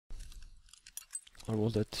Or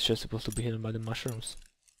was that just supposed to be hidden by the mushrooms?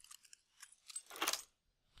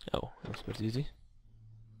 Oh, that's pretty easy.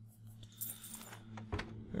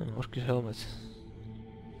 Orkish helmet.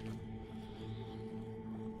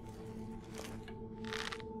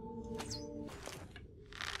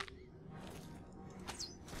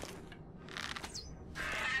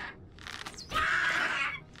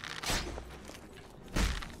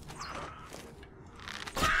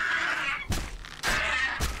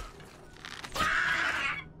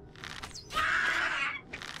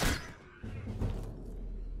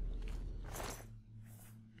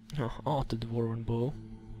 Oh, the dwarven bow.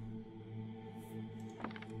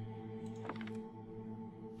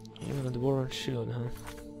 Even a dwarven shield, huh?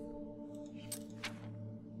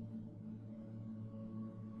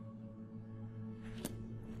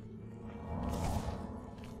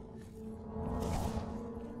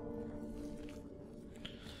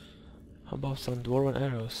 How about some dwarven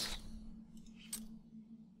arrows?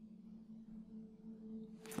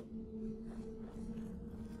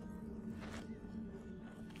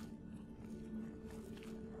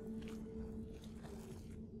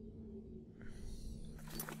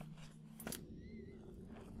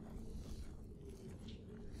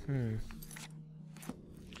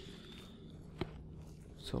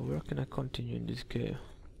 So where can I continue in this cave?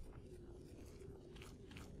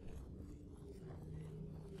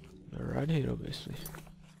 Right here, obviously.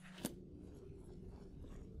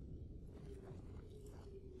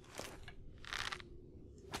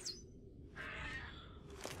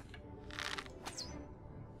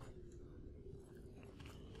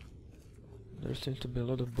 There seems to be a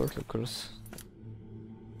lot of berserkers.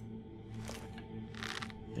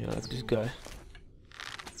 Yeah, like this guy.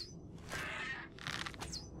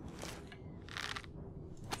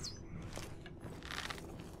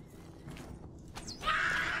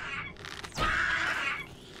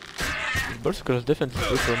 Berserkers definitely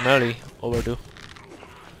prefer melee over the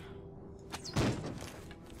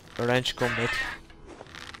range combat.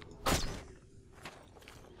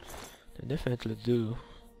 They definitely do.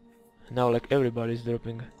 Now like everybody's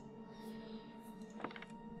dropping.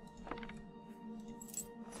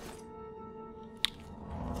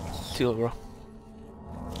 Silver.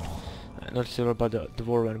 Not silver, but the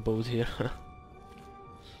dwarven bows here.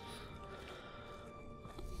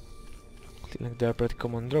 I think they're pretty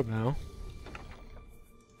common drop now.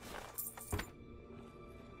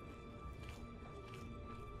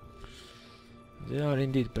 They are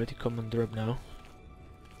indeed pretty common drop now.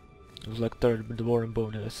 It was like third dwarven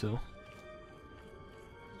bow that I saw.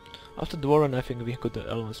 After dwarven, I think we got the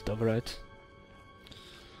elven stuff, right?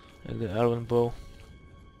 Like the elven bow.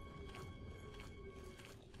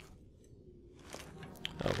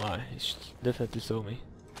 Oh my, he definitely saw me.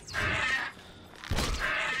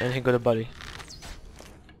 And he got a body.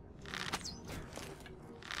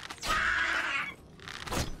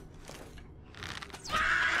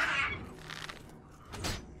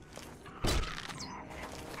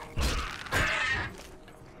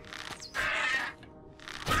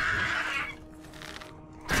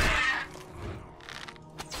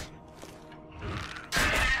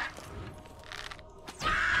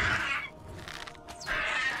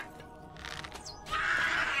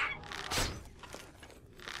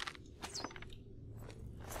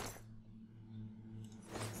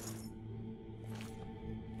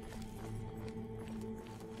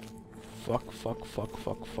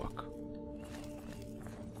 Fuck.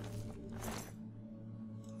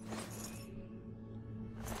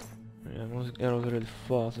 Yeah, most arrows are really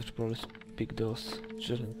fast, I should probably pick those,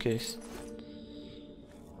 just in case.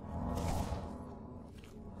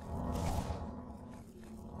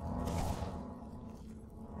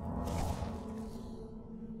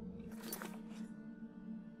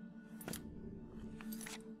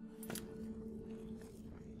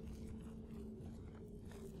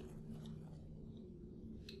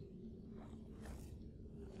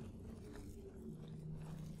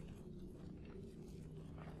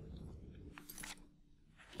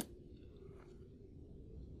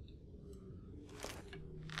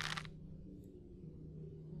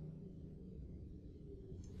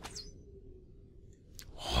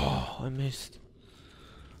 I missed.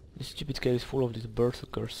 This stupid cave is full of these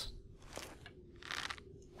berserkers.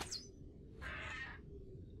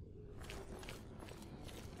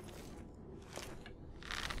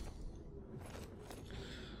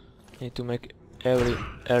 Need to make every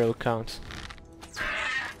arrow count.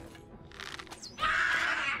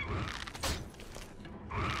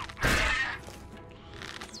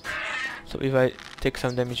 So if I take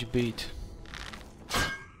some damage, beat.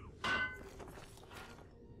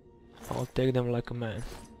 I'll take them like a man.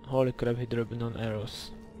 Holy crap, he dropped on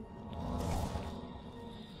arrows.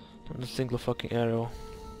 Not a single fucking arrow.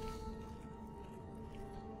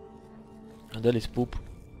 And that is poop.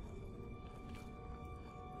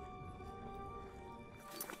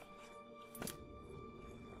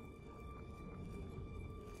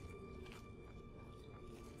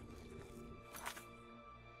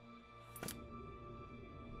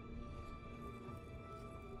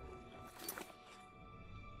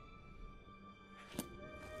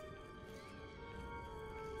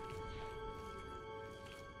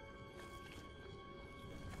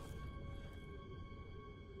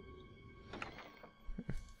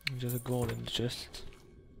 Just a gold in the chest.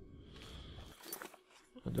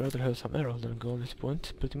 I'd rather have some arrows than gold at this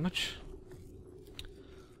point, pretty much.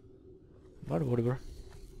 But whatever.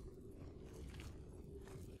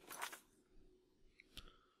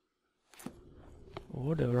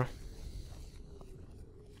 Whatever.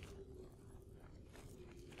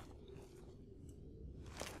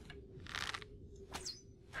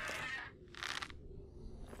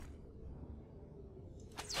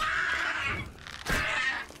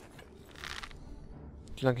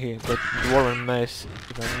 Like he got dwarven mace,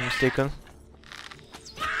 if I'm not mistaken.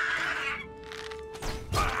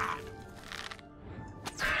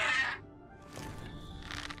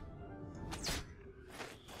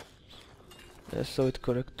 I saw it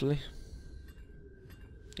correctly.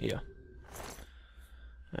 Yeah,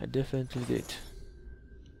 I definitely did.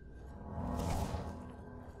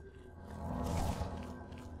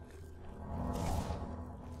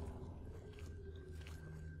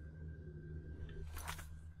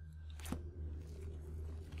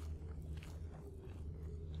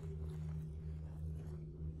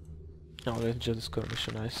 Oh, that's just a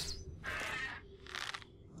skirmisher, nice.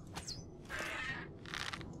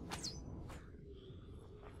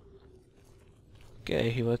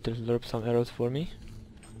 Okay, he wanted to drop some arrows for me.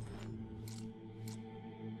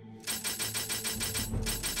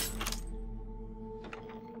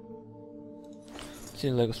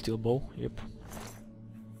 Seems like a steel bow, yep.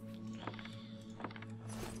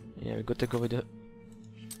 Yeah, we gotta go with the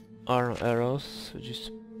iron arrows, which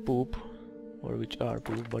is poop. Or which are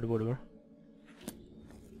poop, but whatever.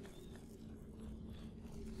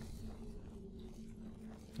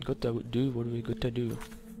 Gotta do what we gotta do.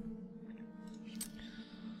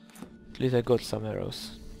 At least I got some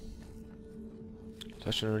arrows, so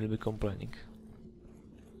I shouldn't really be complaining.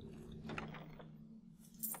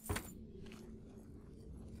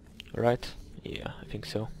 Right? Yeah, I think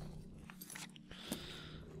so.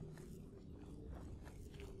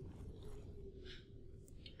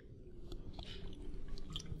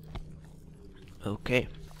 Okay.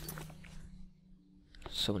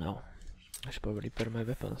 So now I should probably repair my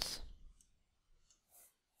weapons.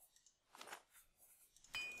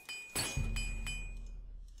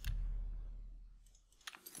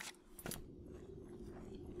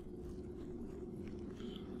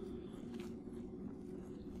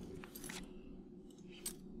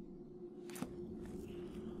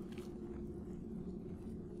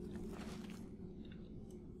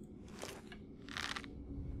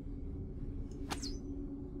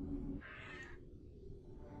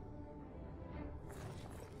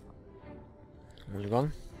 Only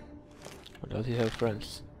one? Or does he have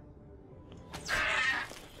friends?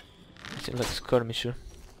 He seems like a skirmisher.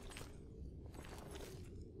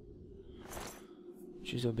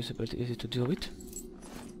 Which is obviously pretty easy to deal with.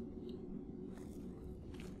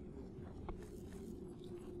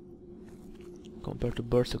 Compared to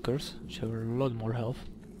berserkers, which have a lot more health.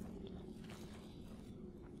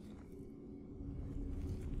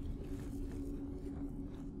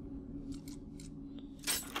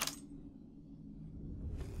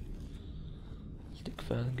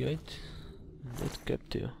 Fan gate. That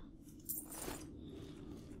kept you.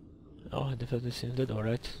 Oh, I definitely seen that,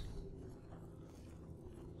 alright.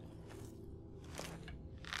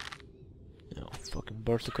 No, fucking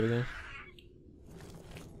berserker again.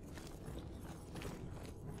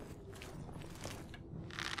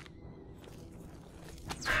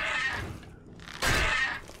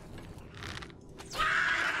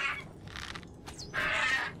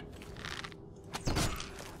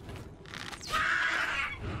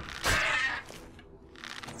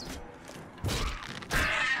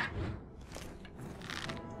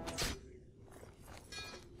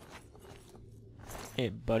 Hey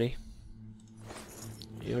buddy,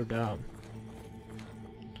 you're down.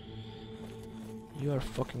 You are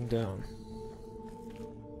fucking down.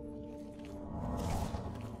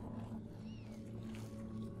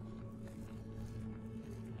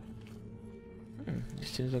 This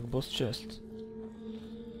seems like a boss chest.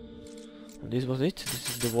 And this was it? This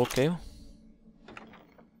is the volcano?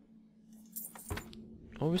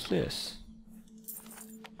 Obviously yes.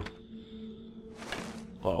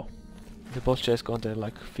 Wow. The boss chest contained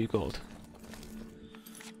like few gold.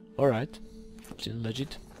 Alright. Seems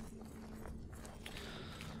legit.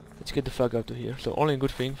 Let's get the fuck out of here. So only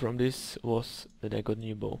good thing from this was that I got a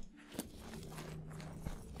new bow.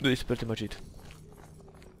 This is pretty much it.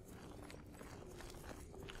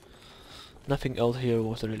 Nothing else here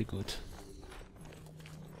was really good.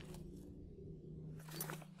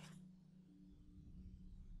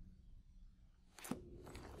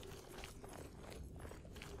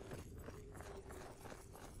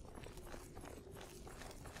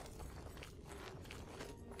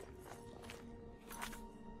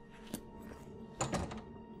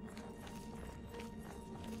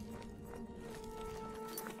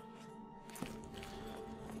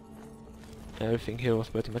 Everything here was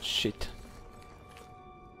pretty much shit.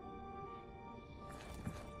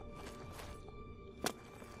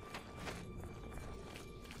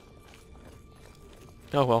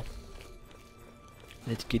 Oh well.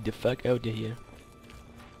 Let's get the fuck out of here.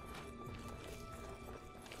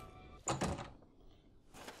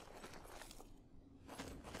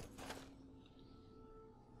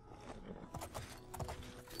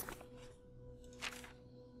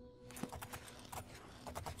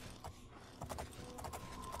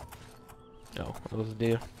 Oh, I was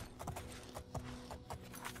there.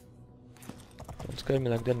 Don't scare me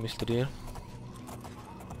like that, Mr. Deer.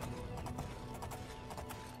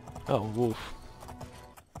 Oh, wolf.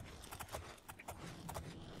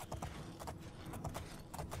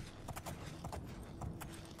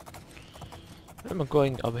 I'm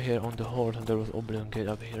going up here on the horse and there was Oblivion gate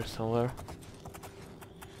up here somewhere.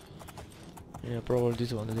 Yeah, probably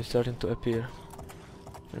this one that is starting to appear.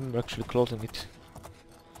 I remember actually closing it.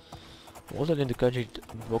 Was it in the gadget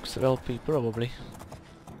box LP? Probably.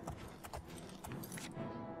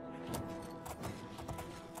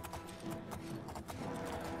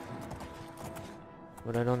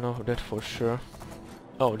 But I don't know that for sure.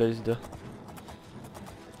 Oh, that is the...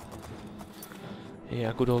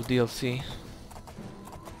 Yeah, good old DLC.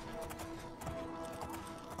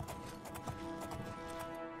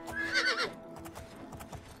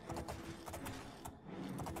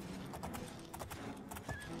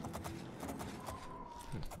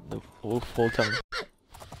 The wolf full time.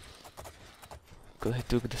 Because he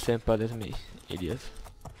took the same path as me, idiot.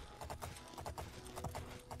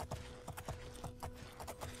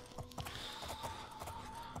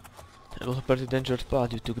 It was a pretty dangerous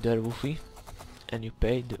path you took there, Wolfie. And you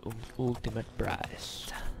paid the ultimate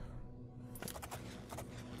price.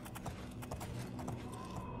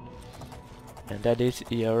 And that is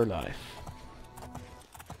your life.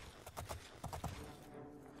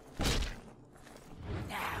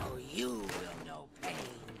 Now you will know pain.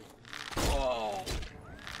 Oh,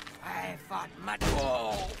 I fought much.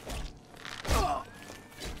 Oh. Oh.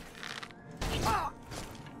 Oh.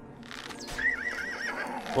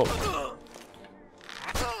 Whoa.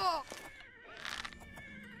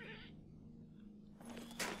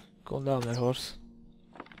 Calm down there, horse.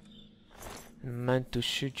 I meant to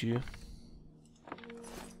shoot you.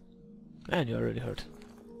 And you're already hurt.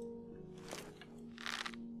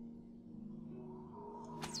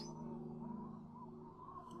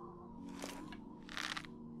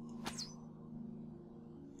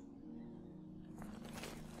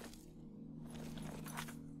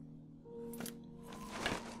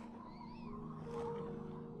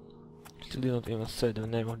 Still did not even say the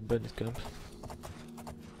name of the bandit camp.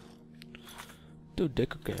 To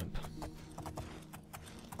Deco camp.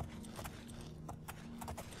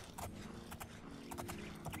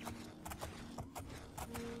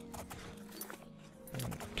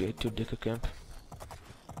 Okay, to Deco camp.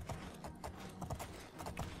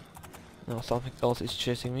 Now something else is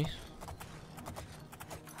chasing me.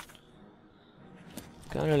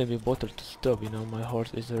 Can't really be bothered to stop, you know, my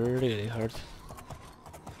horse is really hurt.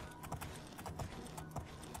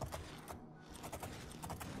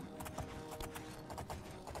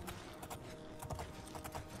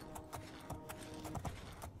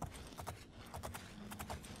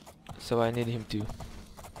 So I need him to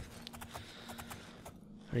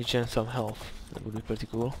regen some health. That would be pretty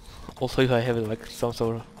cool. Also if I have like some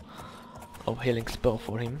sort of healing spell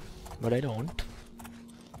for him, but I don't.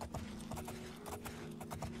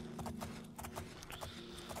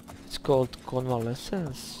 It's called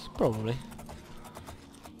convalescence, probably.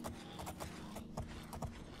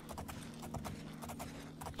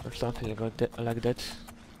 Or something like that.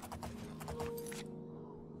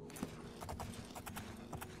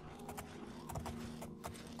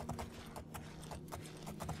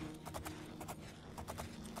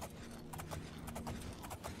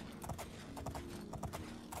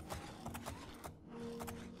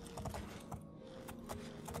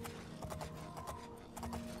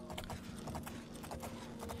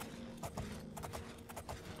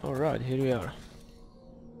 Alright, here we are.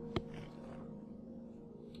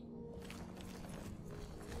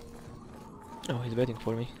 Oh, he's waiting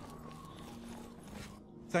for me.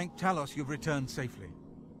 Thank Talos you've returned safely.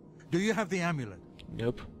 Do you have the amulet?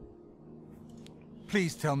 Nope.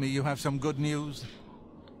 Please tell me you have some good news.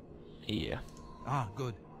 Yeah. Ah,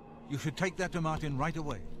 good. You should take that to Martin right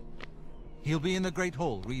away. He'll be in the Great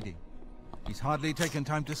Hall reading. He's hardly taken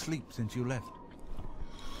time to sleep since you left.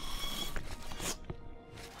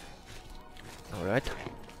 Alright.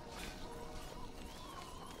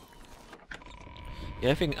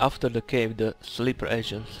 Yeah, I think after the cave the sleeper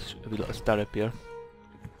agents will start appear.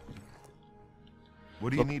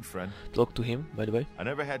 What do you need, friend? Talk to him, by the way. I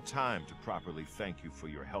never had time to properly thank you for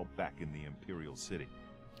your help back in the Imperial City.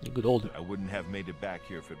 You good older. I wouldn't have made it back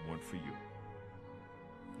here if it weren't for you.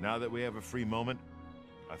 Now that we have a free moment,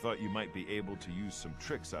 I thought you might be able to use some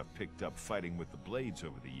tricks I've picked up fighting with the blades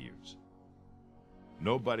over the years.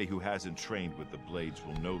 Nobody who hasn't trained with the blades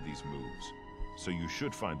will know these moves, so you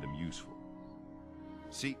should find them useful.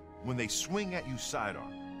 See, when they swing at you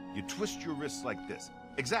sidearm, you twist your wrists like this.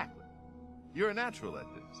 Exactly. You're a natural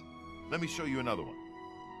at this. Let me show you another one.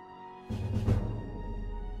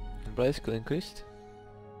 Blade skill increased.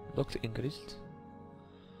 Locks increased.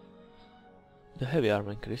 The heavy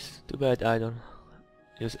armor increased. Too bad I don't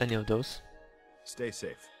use any of those. Stay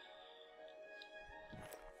safe.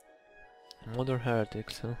 Modern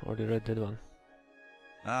heretics, huh? Or the Red Dead one.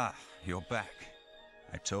 Ah, you're back.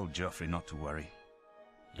 I told Geoffrey not to worry.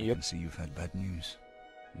 I Yep. can see you've had bad news.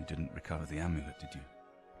 You didn't recover the amulet, did you?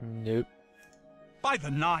 Nope. By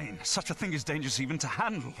the Nine! Such a thing is dangerous even to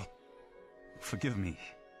handle! Forgive me.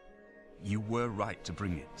 You were right to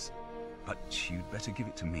bring it, but you'd better give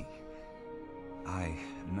it to me. I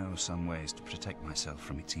know some ways to protect myself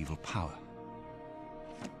from its evil power.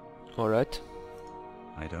 Alright.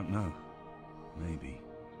 I don't know. Maybe.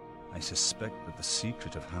 I suspect that the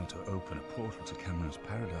secret of how to open a portal to Cameron's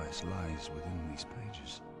paradise lies within these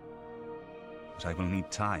pages. But I will need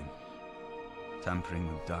time.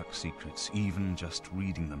 Tampering with dark secrets, even just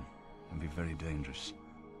reading them, can be very dangerous.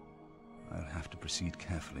 I'll have to proceed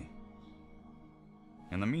carefully.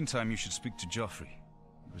 In the meantime, you should speak to Geoffrey.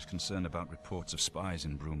 He was concerned about reports of spies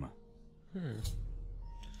in Bruma.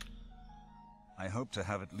 I hope to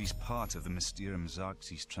have at least part of the Mysterium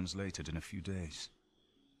Xarxes translated in a few days.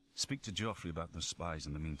 Speak to Geoffrey about those spies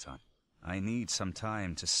in the meantime. I need some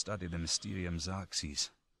time to study the Mysterium Xarxes.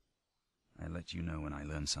 I'll let you know when I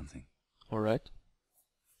learn something. Alright.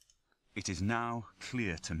 It is now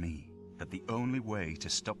clear to me that the only way to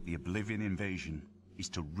stop the Oblivion invasion is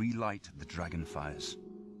to relight the Dragonfires.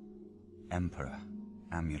 Emperor,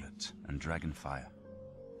 Amulet, and Dragonfire.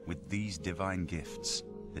 With these divine gifts,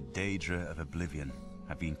 the Daedra of Oblivion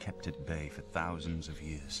have been kept at bay for thousands of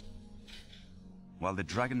years. While the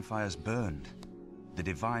Dragonfires burned, the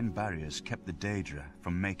divine barriers kept the Daedra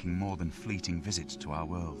from making more than fleeting visits to our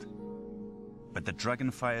world. But the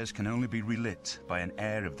Dragonfires can only be relit by an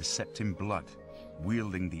heir of the Septim blood,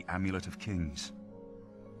 wielding the Amulet of Kings.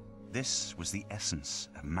 This was the essence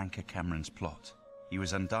of Manca Cameron's plot. He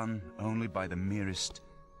was undone only by the merest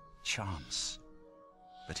chance.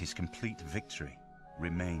 But his complete victory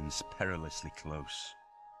remains perilously close.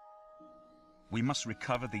 We must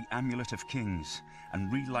recover the Amulet of Kings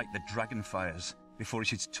and relight the Dragonfires before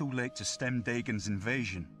it is too late to stem Dagon's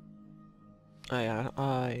invasion.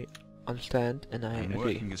 I understand and I I'm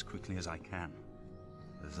agree. working as quickly as I can.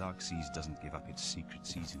 The Xarxes doesn't give up its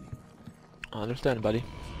secrets easily. I understand, buddy.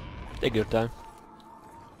 Take your time.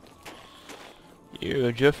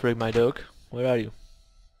 You, Geoffrey, my dog. Where are you?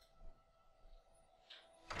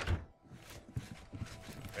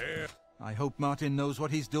 I hope Martin knows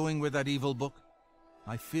what he's doing with that evil book.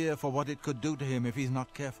 I fear for what it could do to him if he's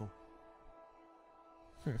not careful.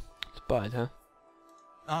 Spies, huh?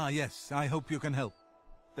 Ah, yes, I hope you can help.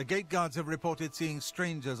 The gate guards have reported seeing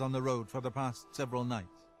strangers on the road for the past several nights.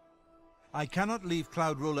 I cannot leave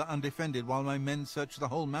Cloud Ruler undefended while my men search the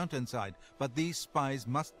whole mountainside, but these spies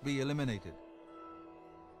must be eliminated.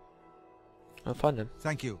 I'll find them.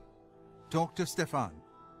 Thank you. Talk to Stefan.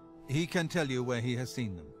 He can tell you where he has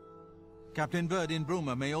seen them. Captain Bird in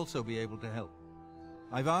Bruma may also be able to help.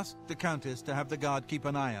 I've asked the Countess to have the guard keep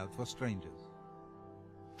an eye out for strangers.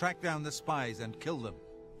 Track down the spies and kill them.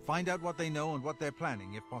 Find out what they know and what they're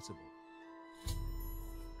planning, if possible.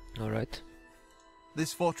 Alright.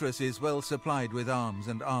 This fortress is well supplied with arms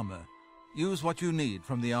and armor. Use what you need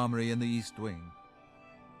from the armory in the East Wing.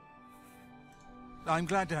 I'm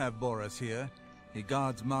glad to have Boris here. He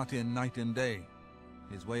guards Martin night and day.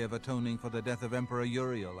 His way of atoning for the death of Emperor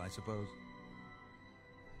Uriel, I suppose.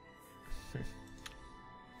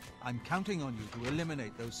 I'm counting on you to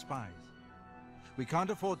eliminate those spies. We can't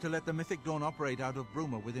afford to let the Mythic Dawn operate out of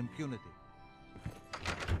Bruma with impunity.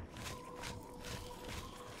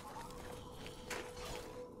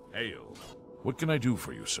 Hail. What can I do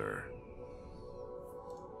for you, sir?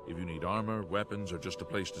 If you need armor, weapons, or just a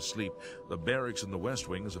place to sleep, the barracks in the West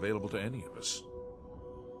Wing is available to any of us.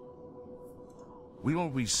 We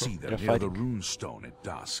always see them near the runestone at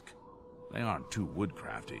dusk. They aren't too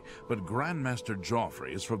woodcrafty, but Grandmaster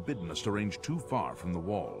Joffrey has forbidden us to range too far from the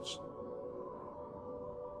walls.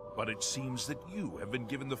 But it seems that you have been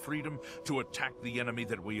given the freedom to attack the enemy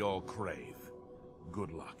that we all crave.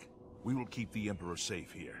 Good luck. We will keep the Emperor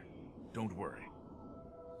safe here. Don't worry.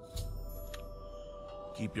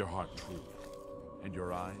 Keep your heart true, and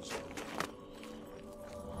your eyes.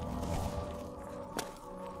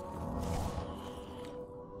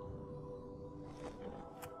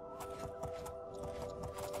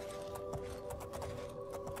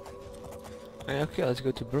 Okay, let's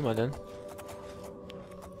go to Bruma then.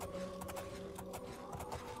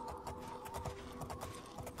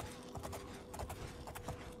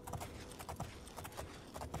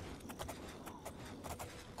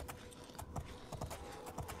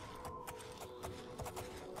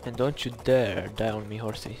 And don't you dare die on me,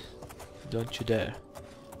 horsey. Don't you dare.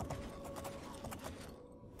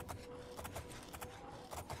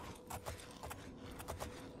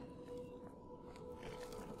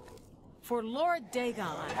 For Lord Dagon.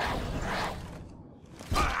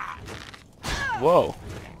 Whoa.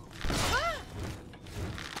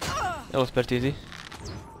 That was pretty easy.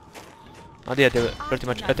 Oh yeah, they were pretty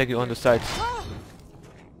much attack you on the sides.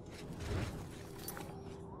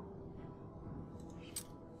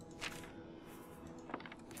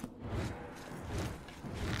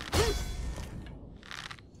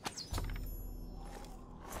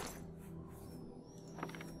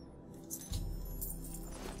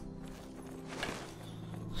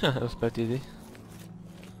 That was pretty easy.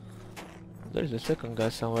 There's a second guy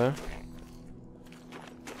somewhere.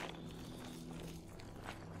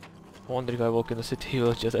 I wonder if I walk in the city, he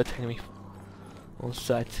will just attack me on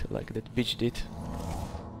sight like that bitch did.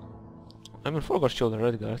 I'm in forward shoulder,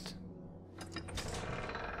 red guard.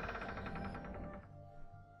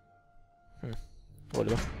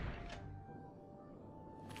 Whatever.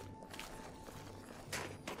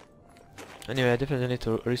 Anyway, I definitely need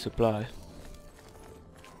to resupply.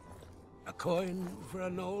 A coin for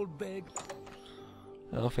an old beg?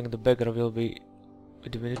 I don't think the beggar will be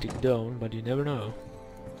with the Mythic Dawn, but you never know.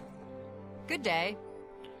 Good day.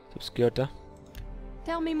 Obscurta.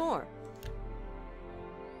 Tell me more.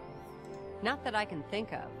 Not that I can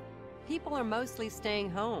think of. People are mostly staying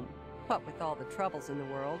home, what with all the troubles in the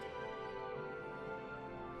world.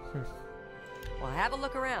 Well, have a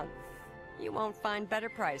look around. You won't find better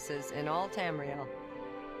prices in all Tamriel.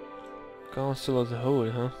 Council of the Holy,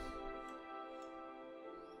 huh?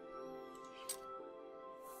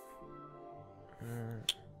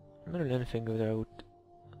 Not really anything that I would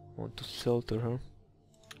want to sell to her.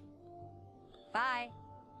 Bye.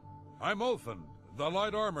 I'm Ulfin, the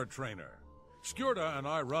light armor trainer. Skjorda and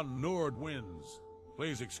I run Nord Winds.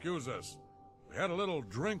 Please excuse us. We had a little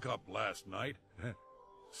drink up last night.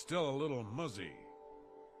 Still a little muzzy.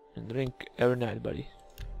 And drink every night, buddy.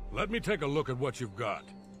 Let me take a look at what you've got.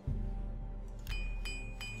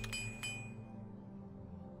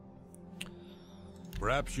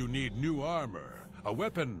 Perhaps you need new armor, a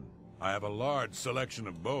weapon. I have a large selection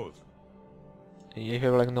of both. You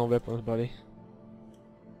have like no weapons, buddy.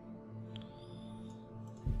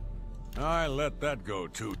 I let that go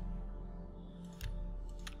too.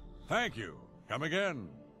 Thank you. Come again.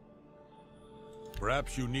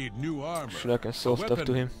 Perhaps you need new armor. Should I can sell stuff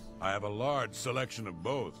to him? I have a large selection of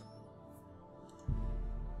both.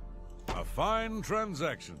 A fine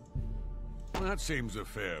transaction. That seems a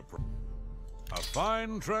fair price. A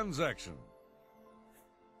fine transaction.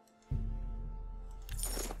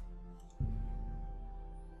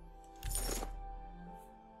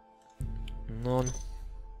 None.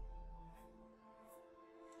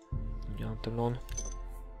 None.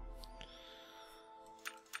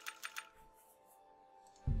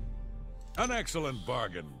 An excellent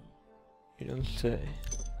bargain. You don't say.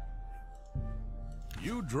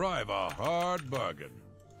 You drive a hard bargain.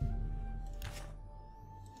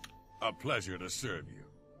 A pleasure to serve you.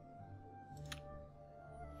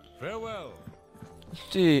 Farewell. Let's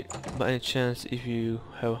see by any chance if you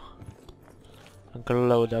have a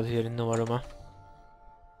glow out here in Novaroma.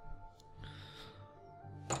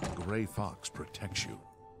 Grey Fox protects you.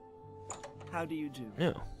 How do you do?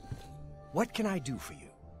 Yeah. What can I do for you?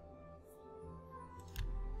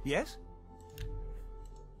 Yes?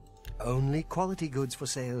 Only quality goods for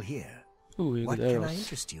sale here. Ooh, you What got can arrows. I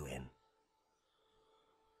interest you in?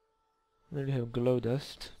 Then you have glow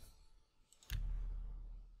dust.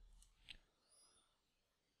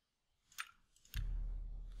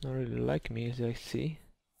 Not really like me, as I see.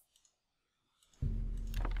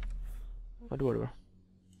 But whatever.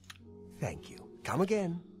 Thank you. Come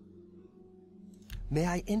again. May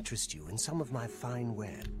I interest you in some of my fine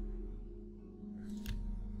ware?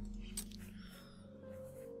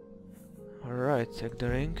 Alright, check the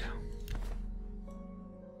ring.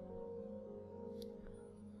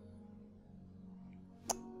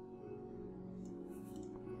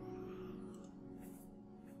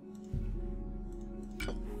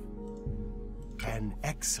 An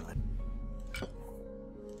excellent.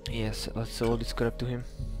 Yes, let's sell this crap to him.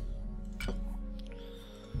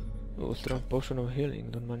 Oh, strong potion of healing,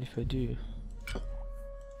 don't mind if I do.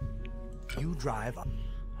 You drive up.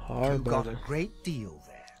 Hard You got bargain. a great deal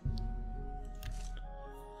there.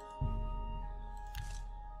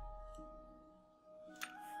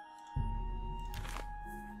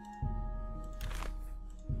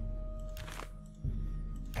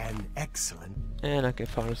 An excellent. And I can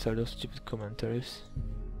finally sell those stupid commentaries.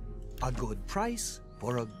 A good price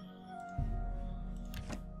for a...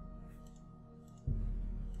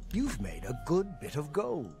 You've made a good bit of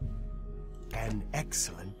gold. An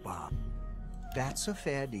excellent bar. That's a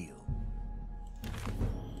fair deal.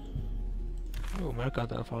 Oh,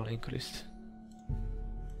 mercantile file increased.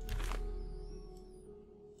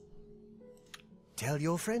 Tell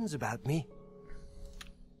your friends about me.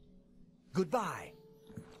 Goodbye.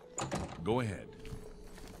 Go ahead.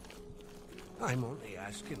 I'm only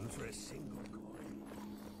asking for a single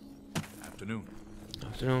coin. Afternoon.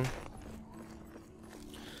 Afternoon.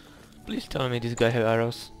 Please tell me this guy has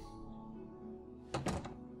arrows.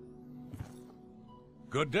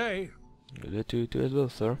 Good day. Good day to you too as well,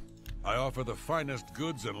 sir. I offer the finest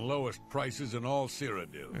goods and lowest prices in all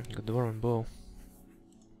Cyrodiil. Got the Warren bow.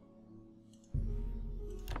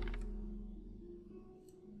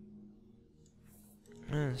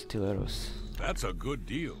 And still arrows. That's a good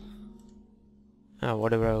deal. Ah,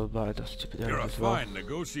 whatever, I will buy those stupid You're a arrows as well. fine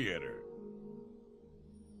negotiator.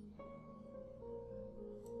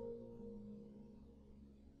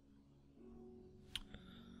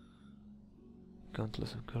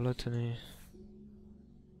 Countless of gluttony.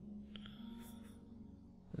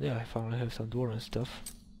 Yeah, I finally have some dwarven stuff.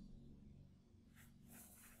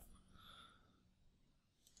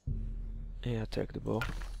 Yeah, take the bow.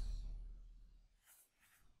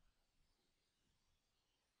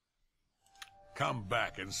 Come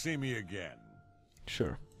back and see me again.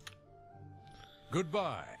 Sure.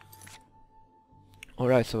 Goodbye.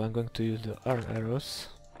 Alright, so I'm going to use the iron arrows.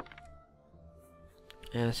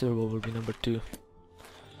 And silver bow will be number 2.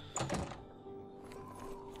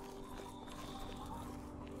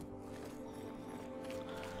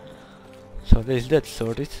 So there's that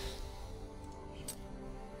sorted.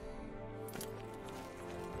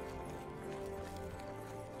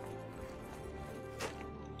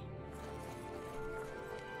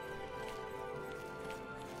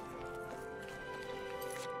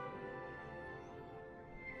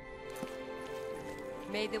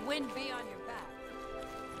 May the wind be on your back.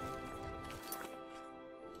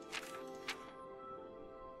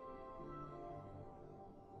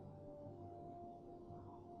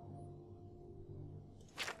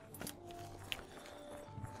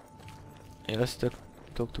 Yeah, let's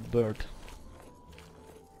talk to Bird.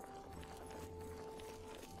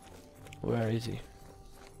 Where is he?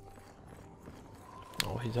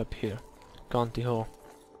 Oh, he's up here. County Hall.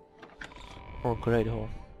 Or Great Hall.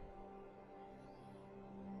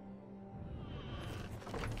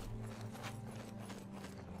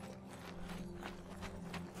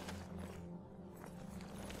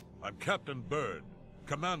 I'm Captain Bird,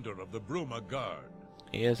 commander of the Bruma Guard.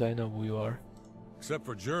 Yes, I know who you are. Except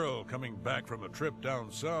for Gerald coming back from a trip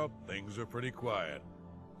down south, things are pretty quiet.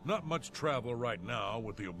 Not much travel right now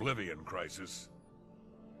with the Oblivion crisis.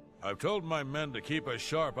 I've told my men to keep a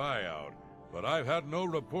sharp eye out, but I've had no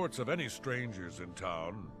reports of any strangers in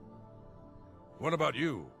town. What about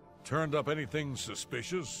you? Turned up anything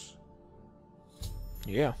suspicious?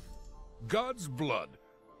 Yeah. God's blood.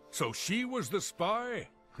 So she was the spy?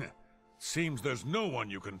 Seems there's no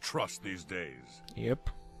one you can trust these days.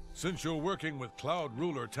 Yep. Since you're working with Cloud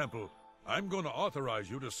Ruler Temple, I'm going to authorize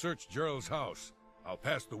you to search Gerald's house. I'll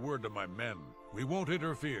pass the word to my men. We won't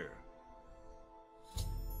interfere.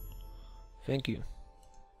 Thank you.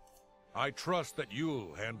 I trust that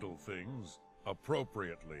you'll handle things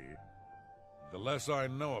appropriately. The less I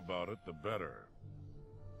know about it, the better.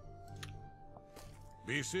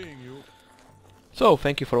 Be seeing you. So,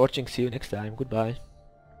 thank you for watching, see you next time, goodbye.